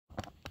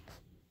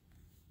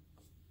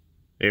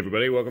Hey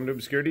everybody, welcome to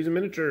Obscurities and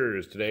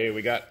Miniatures. Today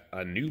we got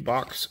a new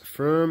box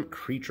from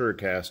Creature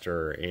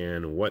Caster,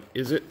 and what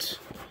is it?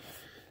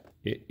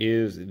 It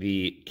is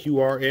the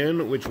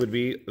QRN, which would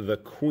be the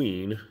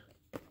Queen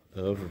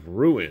of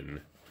Ruin.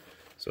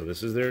 So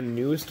this is their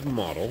newest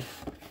model,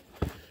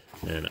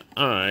 and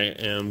I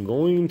am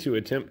going to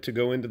attempt to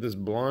go into this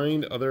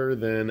blind other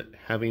than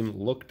having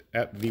looked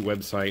at the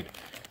website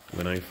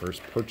when I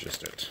first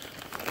purchased it.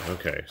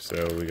 Okay,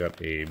 so we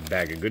got a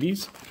bag of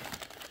goodies.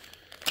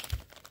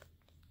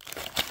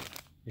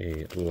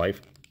 A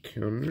life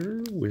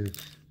counter with,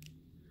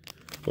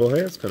 well,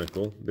 hey, that's kind of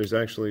cool. There's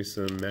actually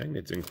some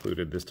magnets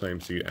included this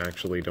time, so you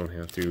actually don't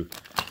have to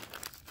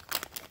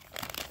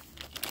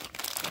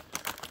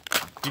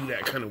do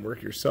that kind of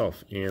work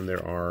yourself. And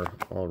there are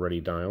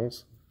already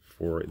dials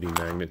for the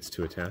magnets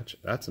to attach.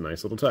 That's a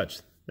nice little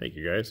touch. Thank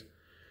you, guys.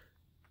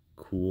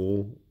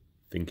 Cool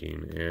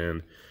thinking.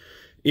 And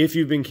if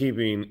you've been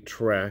keeping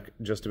track,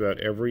 just about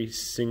every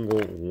single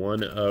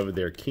one of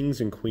their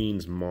Kings and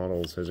Queens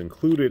models has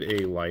included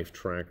a life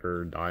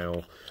tracker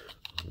dial,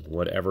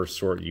 whatever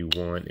sort you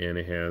want, and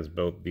it has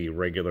both the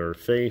regular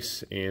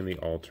face and the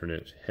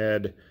alternate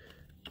head,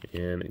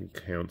 and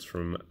it counts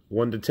from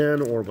 1 to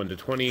 10 or 1 to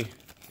 20,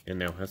 and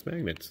now has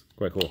magnets.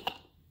 Quite cool.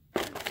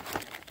 All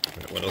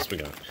right, what else we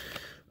got?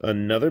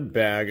 Another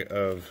bag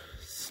of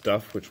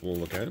stuff, which we'll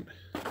look at.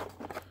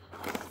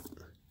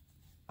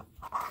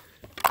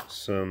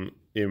 Some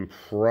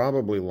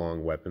improbably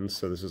long weapons.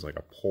 So this is like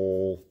a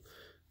pole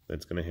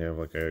that's going to have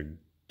like a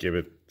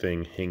gibbet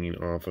thing hanging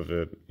off of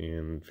it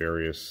and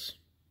various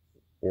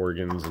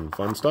organs and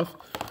fun stuff.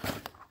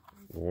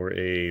 Or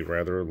a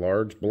rather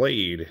large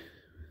blade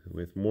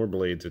with more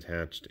blades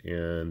attached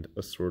and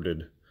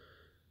assorted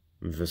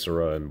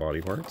viscera and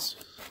body parts.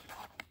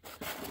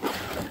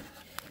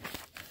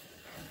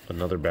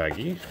 Another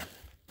baggie.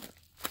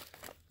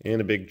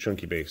 And a big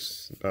chunky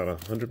base.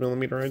 About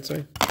 100mm, I'd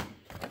say.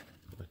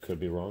 Could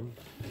be wrong.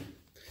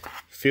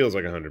 Feels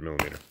like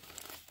 100mm.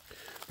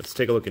 Let's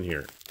take a look in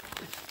here.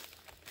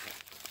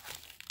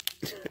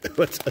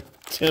 Let's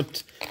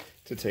attempt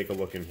to take a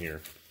look in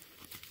here.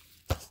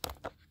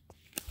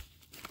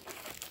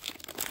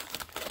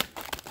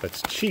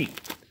 Let's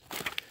cheat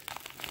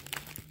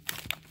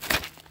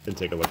and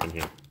take a look in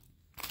here.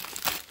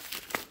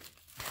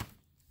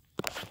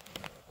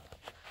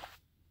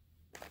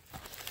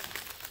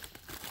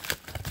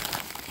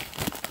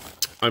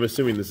 I'm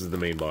assuming this is the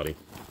main body.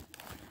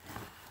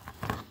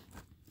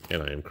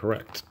 And I am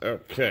correct.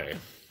 Okay.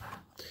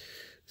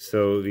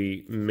 So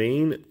the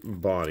main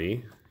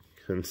body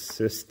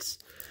consists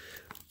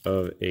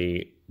of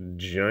a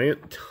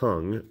giant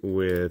tongue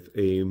with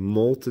a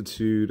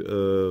multitude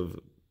of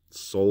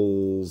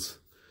souls,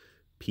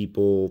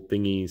 people,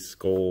 thingies,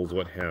 skulls,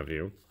 what have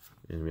you.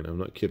 I mean, I'm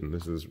not kidding.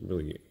 This is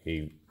really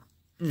a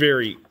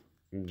very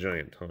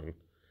giant tongue.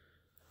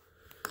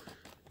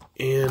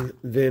 And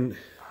then,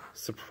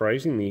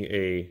 surprisingly,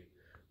 a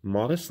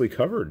modestly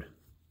covered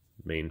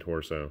main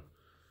torso.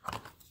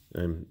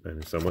 I'm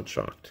somewhat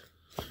shocked,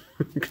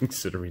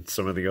 considering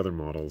some of the other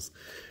models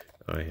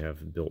I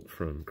have built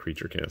from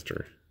Creature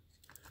Caster.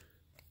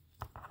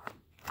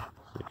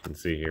 You can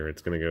see here,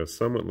 it's going to go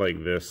somewhat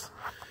like this,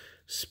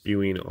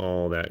 spewing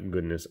all that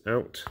goodness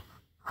out.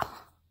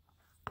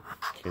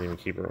 Can't even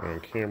keep her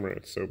on camera,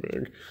 it's so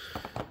big.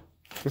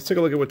 Let's take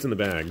a look at what's in the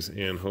bags,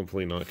 and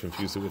hopefully not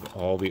confuse it with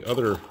all the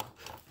other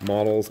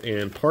models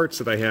and parts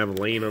that I have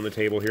laying on the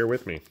table here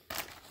with me.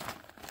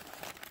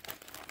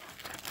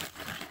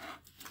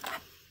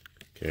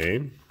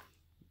 Okay,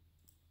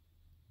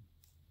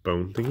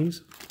 bone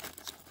thingies.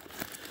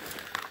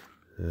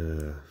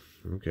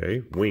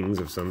 Okay, wings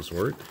of some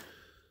sort.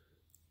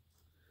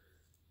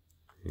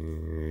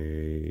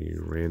 A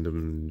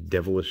random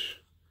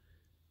devilish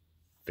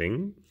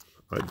thing.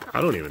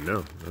 I don't even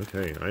know.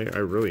 Okay,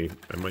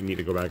 I might need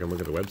to go back and look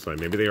at the website.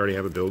 Maybe they already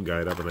have a build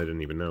guide up and I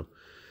didn't even know.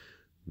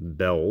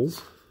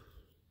 Bells.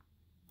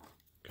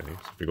 Okay,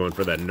 so if you're going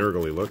for that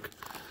nurgly look.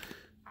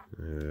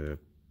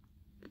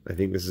 I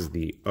think this is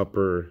the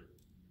upper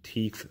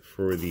teeth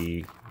for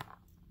the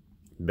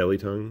belly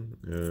tongue.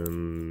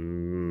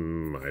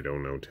 I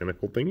don't know,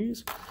 tentacle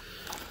thingies?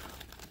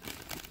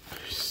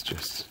 It's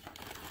just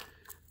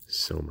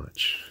so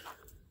much.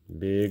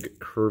 Big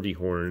curvy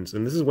horns.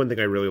 And this is one thing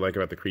I really like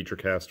about the Creature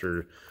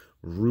Caster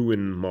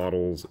Ruin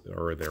models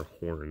are their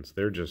horns.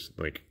 They're just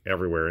like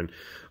everywhere. And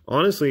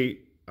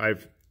honestly,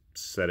 I've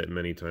said it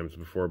many times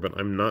before, but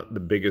I'm not the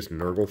biggest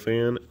Nurgle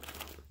fan.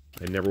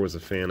 I never was a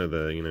fan of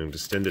the,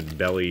 distended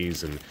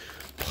bellies and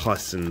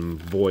pus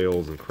and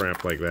boils and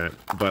crap like that.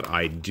 But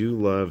I do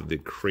love the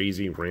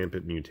crazy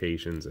rampant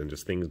mutations and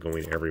just things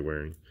going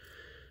everywhere. You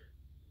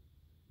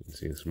can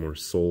see some more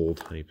soul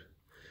type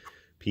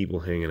people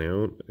hanging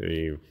out.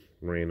 A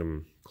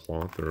random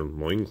cloth or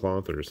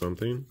loincloth or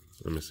something.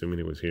 I'm assuming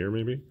it was here,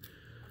 maybe.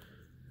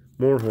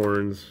 More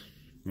horns.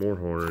 More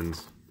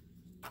horns.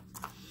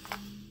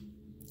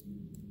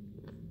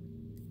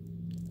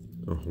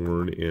 A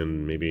horn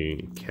and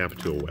maybe cap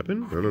to a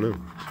weapon? I don't know.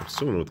 I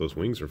still don't know what those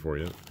wings are for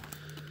yet.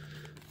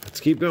 Let's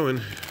keep going.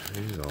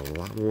 There's a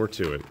lot more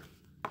to it.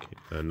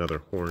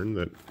 another horn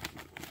that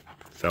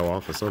fell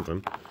off of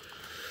something.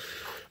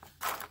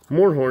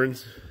 More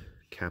horns.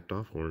 Capped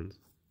off horns.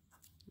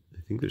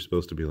 I think they're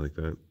supposed to be like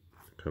that.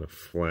 Kind of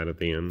flat at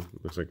the end.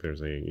 Looks like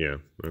there's a, yeah,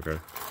 okay.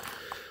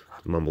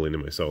 Mumbling to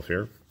myself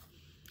here.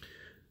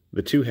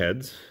 The two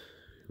heads.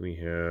 We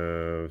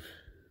have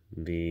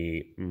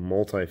the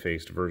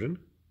multi-faced version.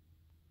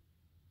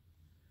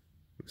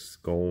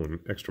 Skull and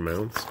extra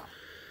mounts.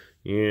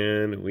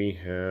 And we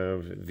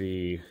have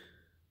the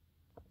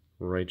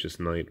Righteous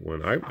Knight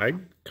one.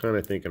 I'm kind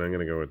of thinking I'm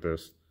going to go with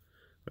this.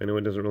 I know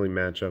it doesn't really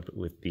match up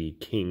with the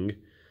King,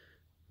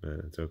 but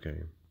it's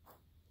okay.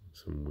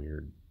 Some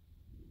weird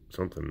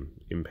something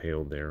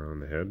impaled there on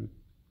the head.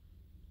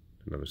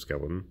 Another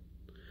skeleton.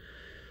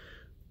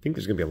 I think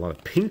there's going to be a lot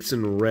of pinks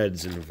and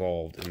reds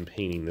involved in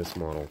painting this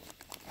model.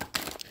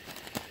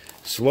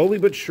 Slowly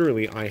but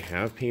surely, I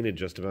have painted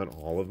just about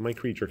all of my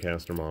Creature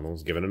Caster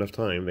models. Given enough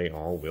time, they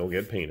all will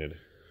get painted.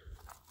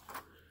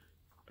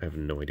 I have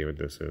no idea what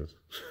this is.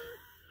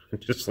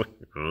 Just like,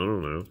 I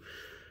don't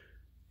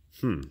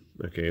know.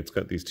 Okay, it's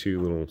got these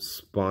two little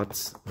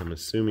spots. I'm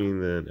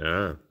assuming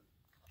that,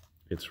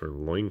 it's for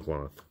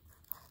loincloth.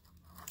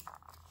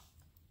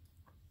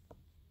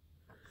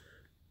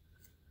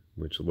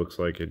 Which looks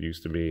like it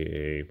used to be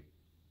a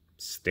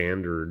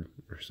standard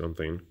or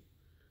something.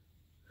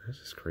 This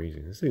is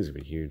crazy. This thing's gonna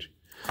be huge.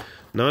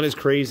 Not as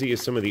crazy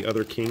as some of the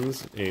other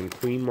Kings and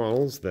Queen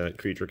models that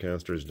Creature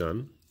Caster has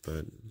done,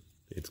 but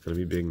it's gonna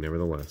be big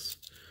nevertheless.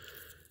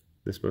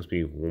 This must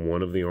be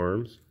one of the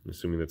arms. I'm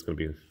assuming that's gonna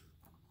be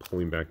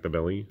pulling back the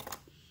belly.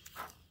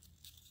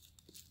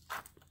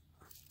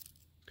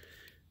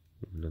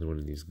 Another one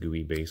of these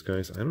gooey base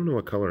guys. I don't know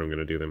what color I'm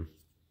gonna do them.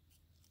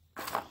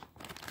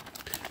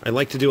 I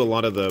like to do a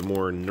lot of the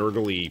more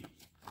nerdly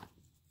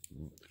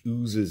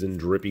oozes and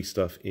drippy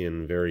stuff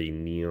in very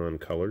neon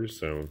colors,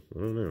 so I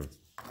don't know.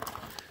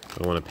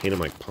 I want to paint them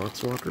like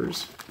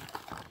poxwalkers.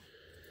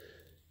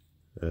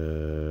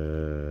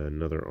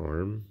 Another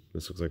arm.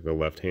 This looks like the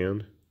left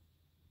hand.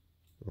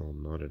 All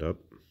knotted up.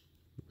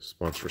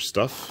 Spots for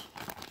stuff.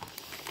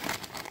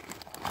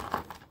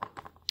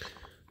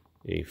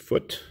 A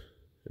foot.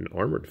 An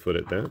armored foot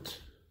at that.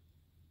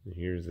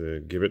 Here's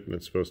the gibbet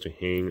that's supposed to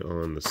hang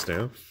on the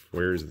staff.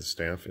 Where is the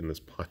staff in this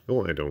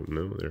pile? I don't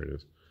know. There it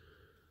is.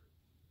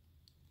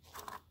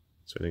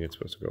 So I think it's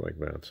supposed to go like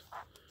that.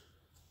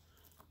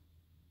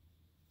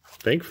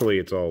 Thankfully,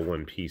 it's all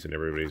one piece and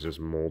everybody's just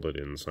molded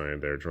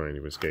inside there trying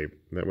to escape.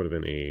 That would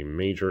have been a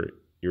major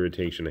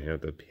irritation to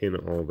have to pin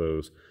all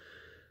those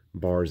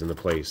bars into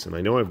place. And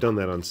I know I've done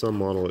that on some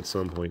model at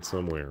some point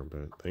somewhere,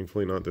 but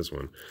thankfully not this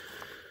one.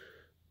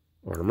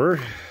 Armor.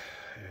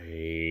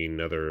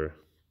 Another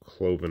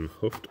cloven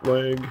hoofed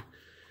leg.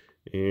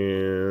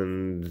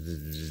 And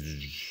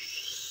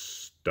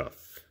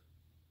stuff.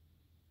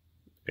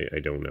 I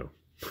don't know.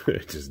 I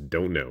just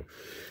don't know.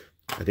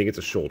 I think it's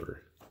a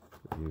shoulder.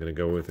 I'm going to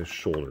go with a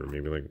shoulder.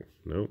 Maybe like,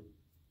 nope.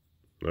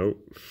 Nope.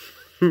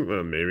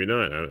 Maybe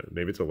not.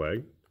 Maybe it's a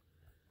leg.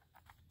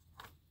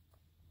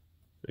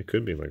 It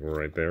could be like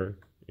right there.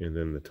 And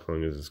then the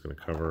tongue is just going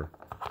to cover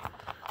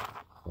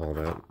all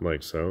that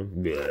like so.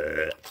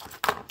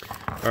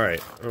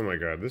 Alright. Oh my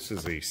god. This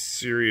is a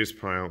serious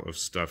pile of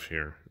stuff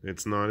here.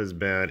 It's not as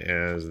bad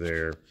as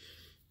their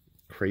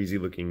crazy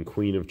looking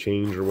Queen of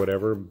Change or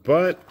whatever,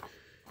 but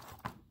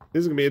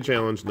this is going to be a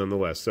challenge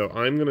nonetheless. So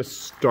I'm going to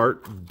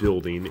start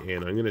building,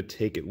 and I'm going to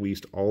take at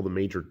least all the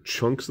major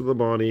chunks of the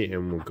body,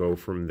 and we'll go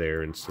from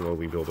there and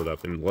slowly build it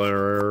up. And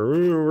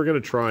we're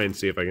going to try and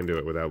see if I can do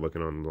it without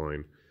looking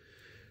online.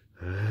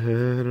 I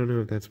don't know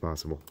if that's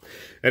possible.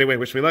 Anyway,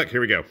 wish me luck. Here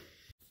we go.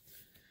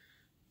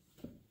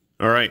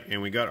 All right,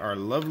 and we got our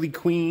lovely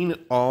queen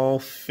all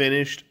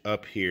finished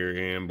up here.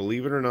 And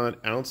believe it or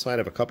not, outside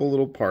of a couple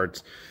little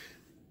parts,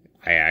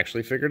 I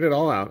actually figured it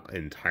all out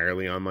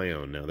entirely on my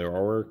own. Now, there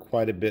are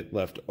quite a bit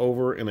left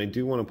over, and I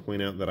do want to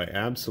point out that I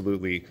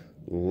absolutely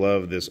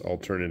love this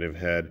alternative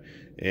head,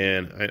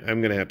 and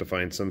I'm going to have to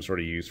find some sort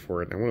of use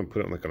for it. I want to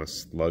put it like on a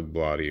slug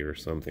body or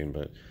something,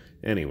 but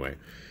anyway.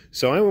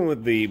 So I went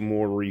with the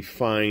more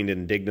refined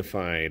and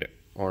dignified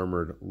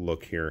armored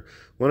look here.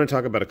 I want to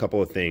talk about a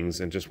couple of things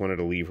and just wanted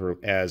to leave her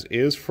as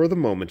is for the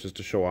moment just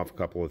to show off a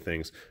couple of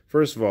things.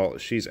 First of all,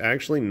 she's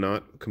actually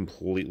not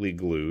completely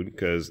glued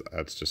because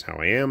that's just how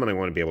I am, and I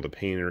want to be able to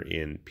paint her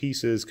in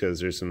pieces because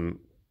there's some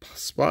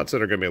spots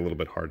that are going to be a little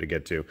bit hard to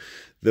get to.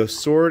 The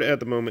sword at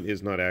the moment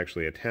is not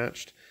actually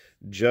attached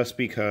just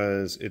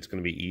because it's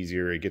going to be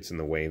easier. It gets in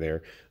the way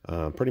there.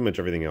 Pretty much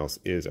everything else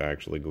is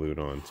actually glued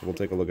on. So we'll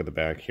take a look at the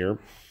back here.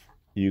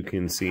 You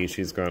can see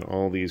she's got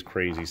all these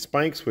crazy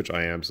spikes, which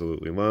I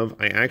absolutely love.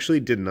 I actually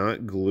did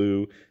not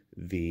glue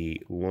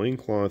the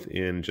loincloth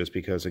in just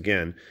because,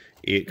 again,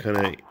 it kind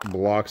of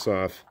blocks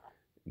off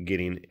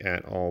getting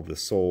at all the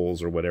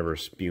soles or whatever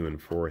spewing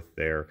forth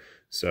there.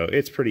 So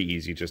it's pretty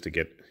easy just to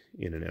get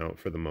in and out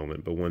for the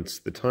moment. But once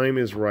the time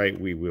is right,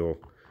 we will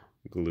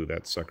glue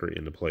that sucker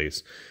into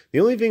place. The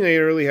only thing I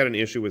really had an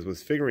issue with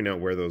was figuring out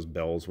where those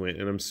bells went,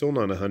 and I'm still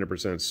not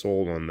 100%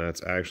 sold on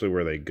that's actually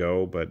where they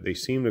go, but they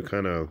seem to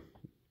kind of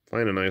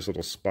find a nice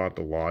little spot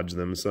to lodge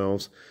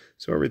themselves.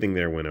 So everything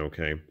there went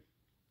okay.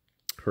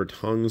 Her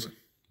tongues,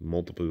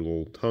 multiple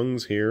little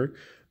tongues here.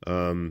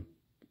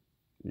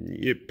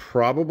 It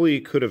probably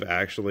could have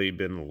actually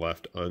been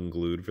left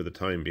unglued for the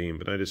time being,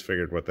 but I just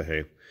figured, what the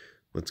hey,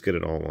 let's get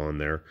it all on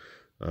there.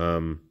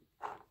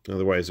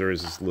 Otherwise, there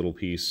is this little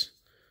piece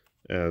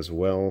as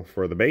well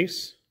for the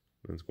base.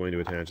 It's going to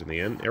attach in the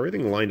end.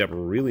 Everything lined up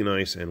really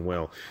nice and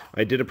well.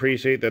 I did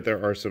appreciate that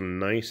there are some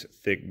nice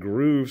thick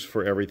grooves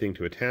for everything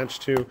to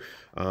attach to,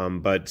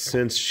 but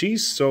since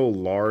she's so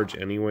large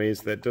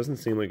anyways, that doesn't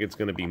seem like it's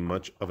going to be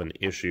much of an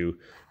issue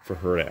for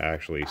her to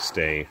actually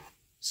stay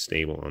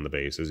stable on the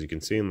base. As you can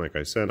see, and like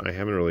I said, I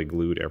haven't really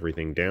glued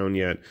everything down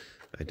yet.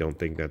 I don't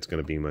think that's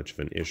going to be much of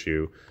an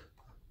issue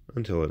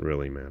until it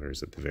really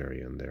matters at the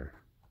very end there.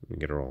 And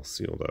get her all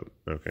sealed up.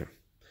 Okay.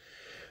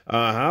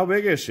 How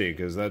big is she?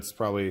 Because that's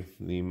probably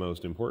the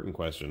most important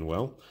question.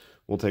 Well,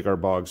 we'll take our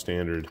bog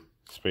standard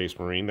Space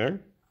Marine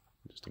there,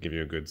 just to give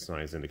you a good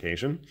size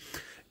indication.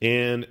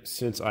 And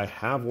since I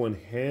have one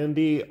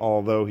handy,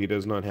 although he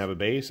does not have a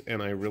base,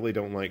 and I really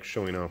don't like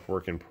showing off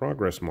work in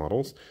progress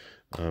models,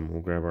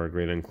 we'll grab our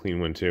great unclean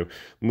one too.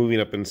 Moving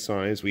up in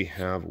size, we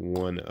have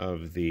one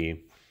of the,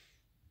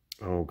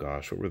 oh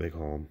gosh, what were they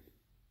called?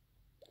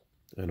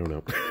 I don't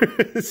know.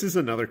 This is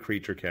another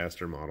creature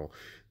caster model.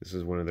 This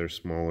is one of their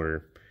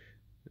smaller,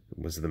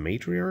 was it the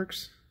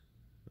matriarchs?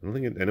 I don't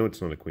think I know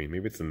it's not a queen.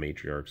 Maybe it's the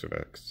matriarchs of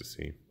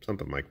ecstasy,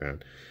 something like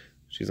that.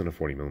 She's on a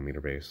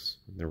 40mm base.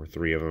 There were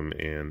 3 of them,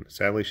 and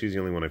sadly, she's the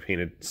only one I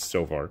painted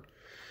so far.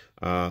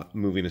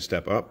 Moving a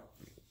step up,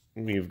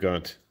 we've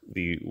got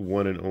the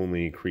one and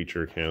only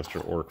creature caster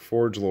Orc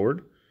Forge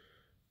Lord,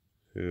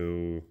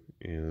 who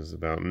is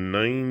about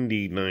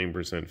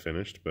 99%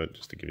 finished, but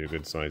just to give you a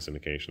good size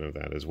indication of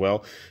that as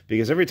well.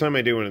 Because every time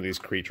I do one of these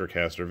creature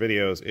caster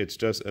videos, it's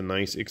just a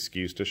nice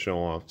excuse to show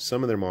off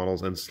some of their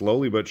models, and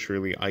slowly but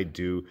surely I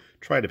do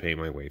try to paint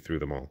my way through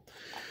them all.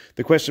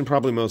 The question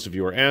probably most of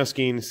you are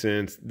asking,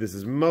 since this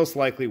is most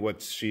likely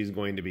what she's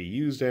going to be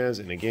used as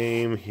in a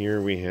game,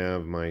 here we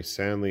have my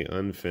sadly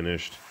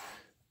unfinished,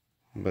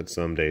 but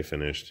someday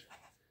finished,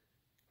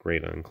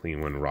 great unclean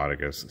one,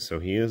 Rodigus. So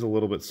he is a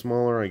little bit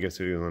smaller. I guess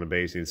if he was on a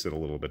base, he'd sit a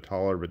little bit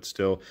taller, but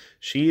still,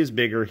 she is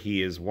bigger,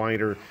 he is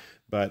wider,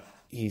 but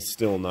he's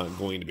still not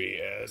going to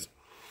be as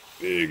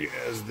big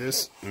as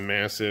this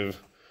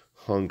massive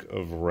hunk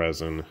of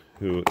resin,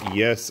 who,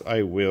 yes,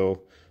 I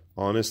will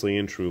honestly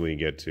and truly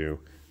get to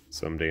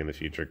someday in the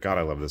future. God,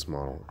 I love this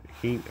model.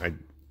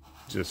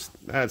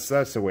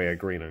 That's the way a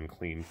great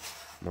unclean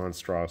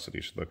monstrosity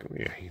should look.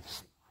 Yeah,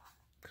 he's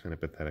kind of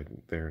pathetic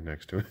there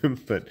next to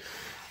him, but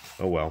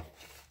oh well.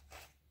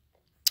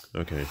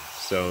 Okay,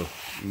 so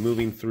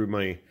moving through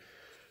my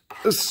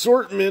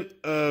assortment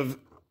of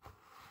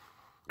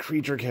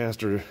creature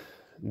caster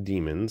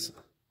demons.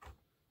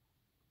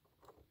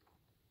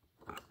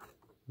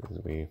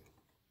 I'm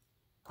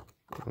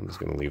just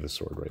going to leave the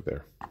sword right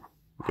there.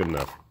 Good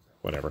enough.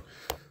 Whatever.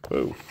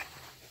 Oh.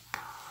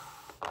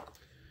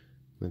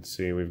 Let's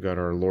see, we've got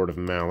our Lord of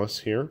Malice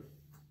here,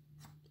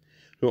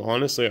 who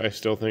honestly I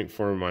still think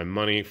for my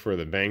money, for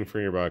the bang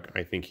for your buck,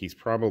 I think he's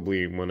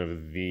probably one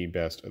of the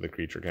best of the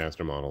creature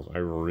caster models. I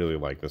really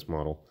like this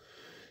model.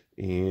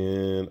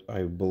 And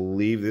I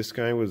believe this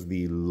guy was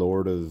the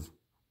Lord of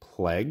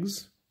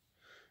Plagues,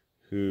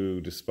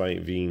 who,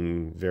 despite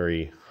being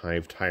very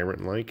Hive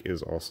Tyrant-like,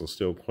 is also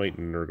still quite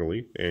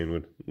nerdly and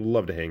would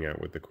love to hang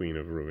out with the Queen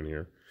of Ruin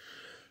here.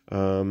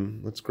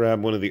 Let's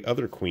grab one of the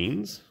other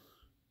queens,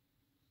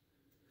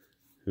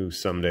 who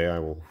someday I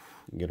will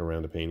get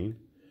around to painting.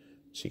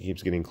 She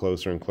keeps getting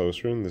closer and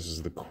closer, and this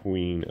is the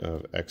Queen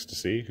of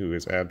Ecstasy, who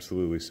is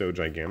absolutely so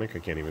gigantic, I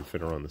can't even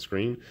fit her on the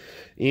screen.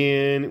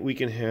 And we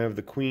can have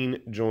the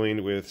Queen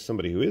joined with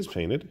somebody who is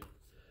painted,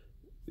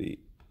 the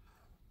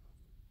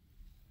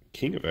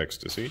King of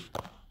Ecstasy.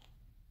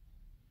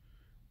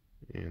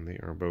 And they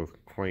are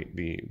both quite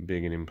the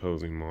big and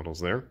imposing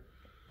models there.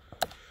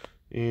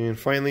 And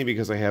finally,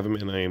 because I have him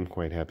and I am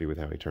quite happy with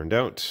how he turned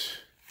out,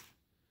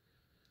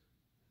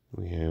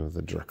 we have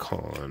the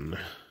Dracon,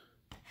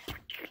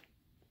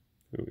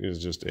 who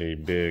is just a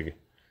big,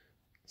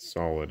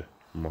 solid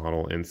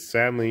model. And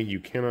sadly, you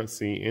cannot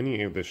see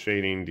any of the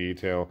shading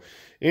detail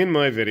in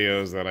my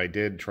videos that I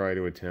did try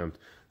to attempt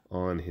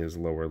on his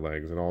lower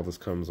legs. It all just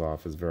comes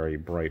off as very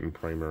bright and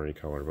primary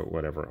color, but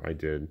whatever, I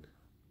did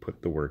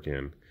put the work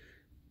in.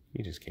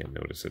 You just can't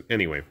notice it.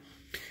 Anyway,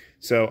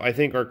 so I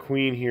think our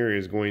queen here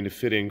is going to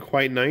fit in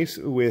quite nice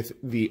with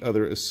the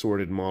other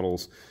assorted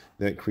models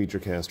that Creature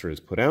Caster has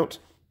put out.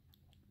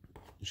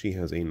 She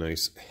has a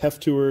nice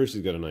heft to her.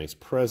 She's got a nice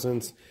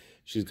presence.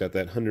 She's got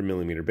that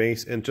 100mm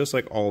base. And just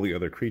like all the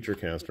other Creature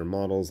Caster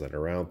models that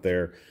are out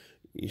there,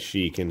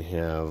 she can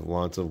have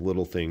lots of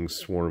little things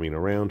swarming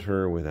around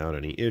her without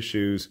any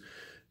issues.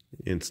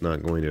 It's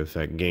not going to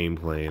affect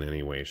gameplay in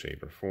any way,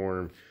 shape, or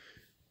form.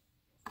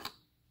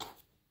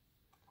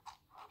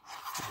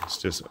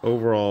 It's just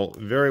overall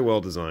very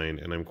well designed,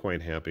 and I'm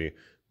quite happy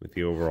with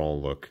the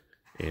overall look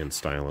and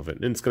style of it.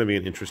 And it's going to be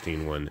an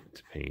interesting one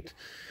to paint.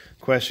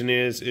 Question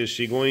is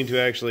she going to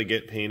actually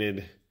get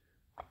painted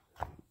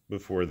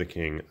before the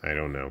king? I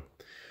don't know.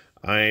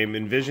 I'm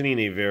envisioning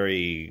a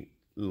very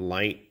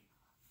light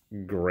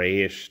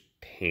grayish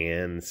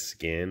tan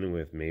skin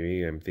with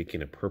maybe, I'm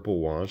thinking, a purple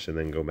wash, and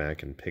then go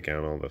back and pick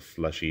out all the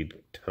fleshy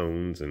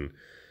tones. And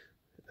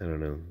I don't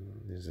know,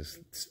 there's this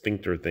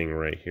sphincter thing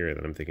right here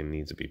that I'm thinking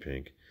needs to be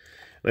pink.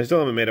 And I still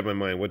haven't made up my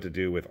mind what to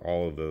do with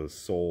all of those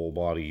soul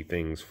body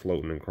things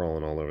floating and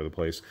crawling all over the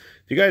place.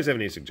 If you guys have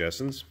any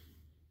suggestions,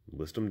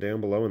 list them down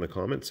below in the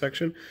comments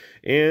section.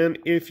 And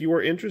if you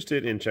are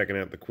interested in checking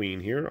out the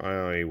queen here,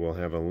 I will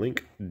have a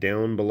link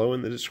down below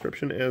in the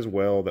description as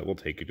well that will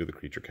take you to the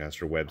Creature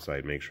Caster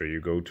website. Make sure you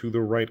go to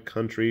the right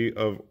country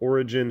of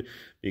origin,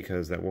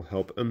 because that will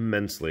help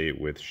immensely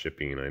with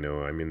shipping. I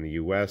know I'm in the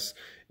US,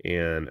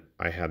 and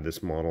I had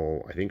this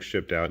model, I think,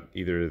 shipped out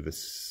either the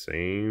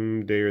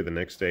same day or the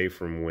next day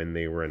from when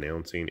they were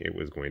announcing it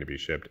was going to be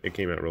shipped. It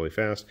came out really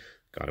fast.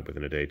 Got it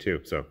within a day, too,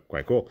 so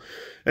quite cool.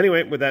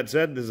 Anyway, with that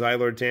said, this is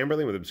iLord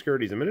Tamberlane with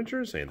Obscurities and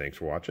Miniatures, saying thanks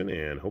for watching,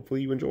 and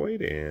hopefully you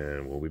enjoyed,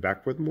 and we'll be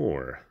back with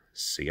more.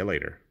 See you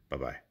later.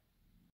 Bye-bye.